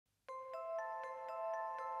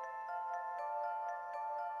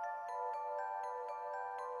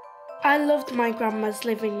I loved my grandma's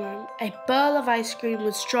living room. A bowl of ice cream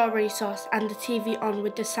with strawberry sauce and the TV on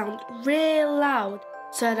with the sound real loud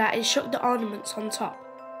so that it shook the ornaments on top.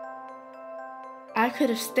 I could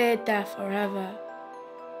have stayed there forever.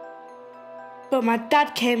 But my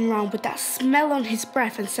dad came around with that smell on his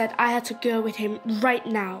breath and said I had to go with him right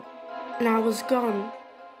now. And I was gone.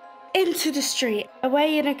 Into the street,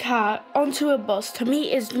 away in a car, onto a bus to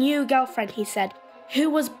meet his new girlfriend, he said, who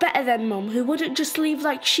was better than Mum, who wouldn't just leave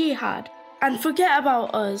like she had. And forget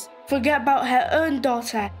about us, forget about her own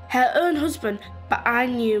daughter, her own husband, but I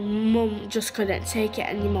knew Mum just couldn't take it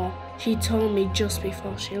anymore. She told me just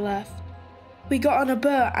before she left. We got on a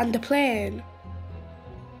boat and a plane.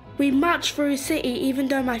 We marched through a city even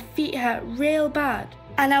though my feet hurt real bad.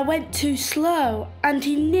 And I went too slow and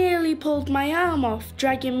he nearly pulled my arm off,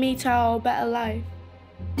 dragging me to our better life.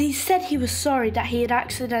 He said he was sorry that he had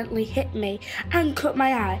accidentally hit me and cut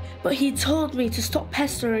my eye, but he told me to stop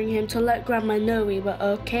pestering him to let Grandma know we were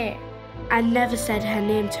okay. I never said her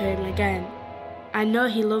name to him again. I know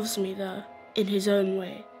he loves me though, in his own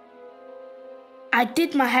way. I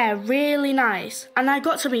did my hair really nice and I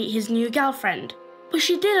got to meet his new girlfriend, but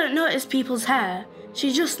she didn't notice people's hair,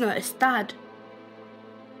 she just noticed Dad.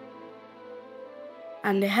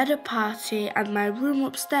 And they had a party and my room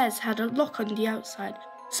upstairs had a lock on the outside,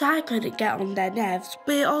 so I couldn't get on their nerves,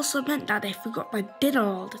 but it also meant that they forgot my dinner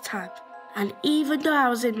all the time. And even though I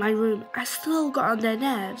was in my room, I still got on their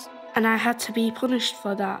nerves, and I had to be punished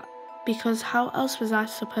for that, because how else was I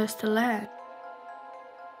supposed to learn?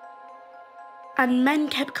 And men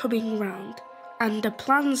kept coming round, and the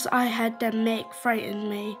plans I had them make frightened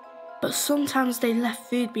me, but sometimes they left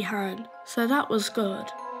food behind, so that was good.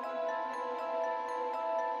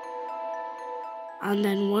 And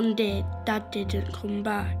then one day, Dad didn't come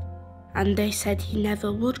back, and they said he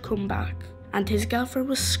never would come back. And his girlfriend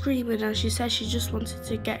was screaming and she said she just wanted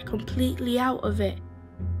to get completely out of it,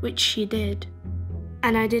 which she did.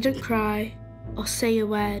 And I didn't cry or say a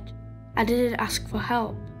word. I didn't ask for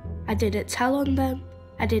help. I didn't tell on them.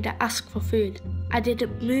 I didn't ask for food. I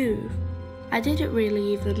didn't move. I didn't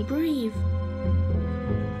really even breathe.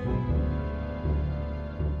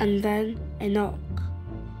 And then a knock.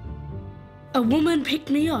 A woman picked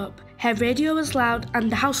me up. Her radio was loud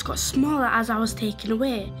and the house got smaller as I was taken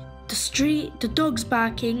away. The street, the dogs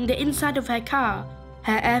barking, the inside of her car,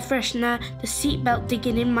 her air freshener, the seatbelt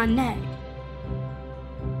digging in my neck.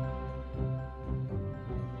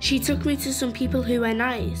 She took me to some people who were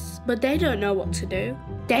nice, but they don't know what to do.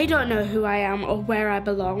 They don't know who I am or where I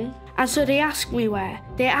belong. And so they ask me where,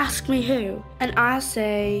 they ask me who, and I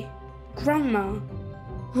say, Grandma.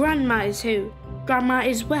 Grandma is who? Grandma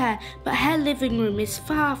is where? But her living room is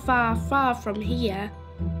far, far, far from here.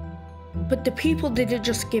 But the people didn't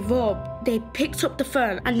just give up. They picked up the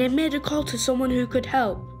phone and they made a call to someone who could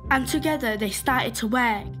help. And together they started to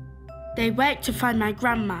work. They worked to find my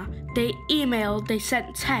grandma. They emailed, they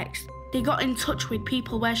sent texts. They got in touch with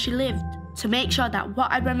people where she lived to make sure that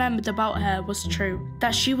what I remembered about her was true.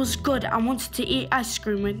 That she was good and wanted to eat ice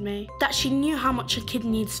cream with me. That she knew how much a kid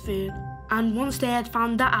needs food. And once they had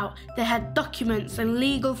found that out, they had documents and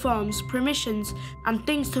legal forms, permissions, and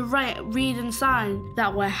things to write, read and sign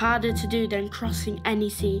that were harder to do than crossing any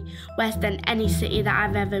sea, worse than any city that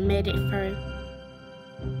I've ever made it through.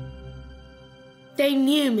 They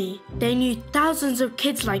knew me. They knew thousands of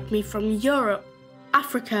kids like me from Europe,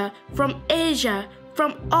 Africa, from Asia,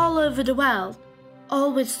 from all over the world,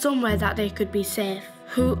 all with somewhere that they could be safe,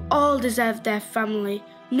 who all deserved their family,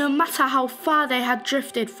 no matter how far they had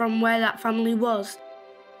drifted from where that family was.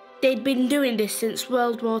 They'd been doing this since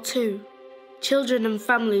World War II, children and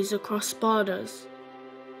families across borders.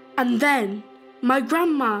 And then, my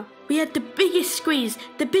grandma, we had the biggest squeeze,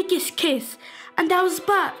 the biggest kiss, and I was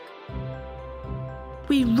back.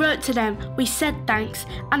 We wrote to them, we said thanks,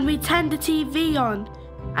 and we turned the TV on,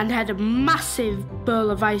 and had a massive bowl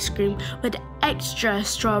of ice cream with extra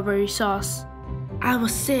strawberry sauce. I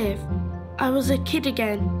was safe. I was a kid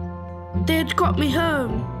again. They had got me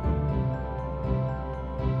home.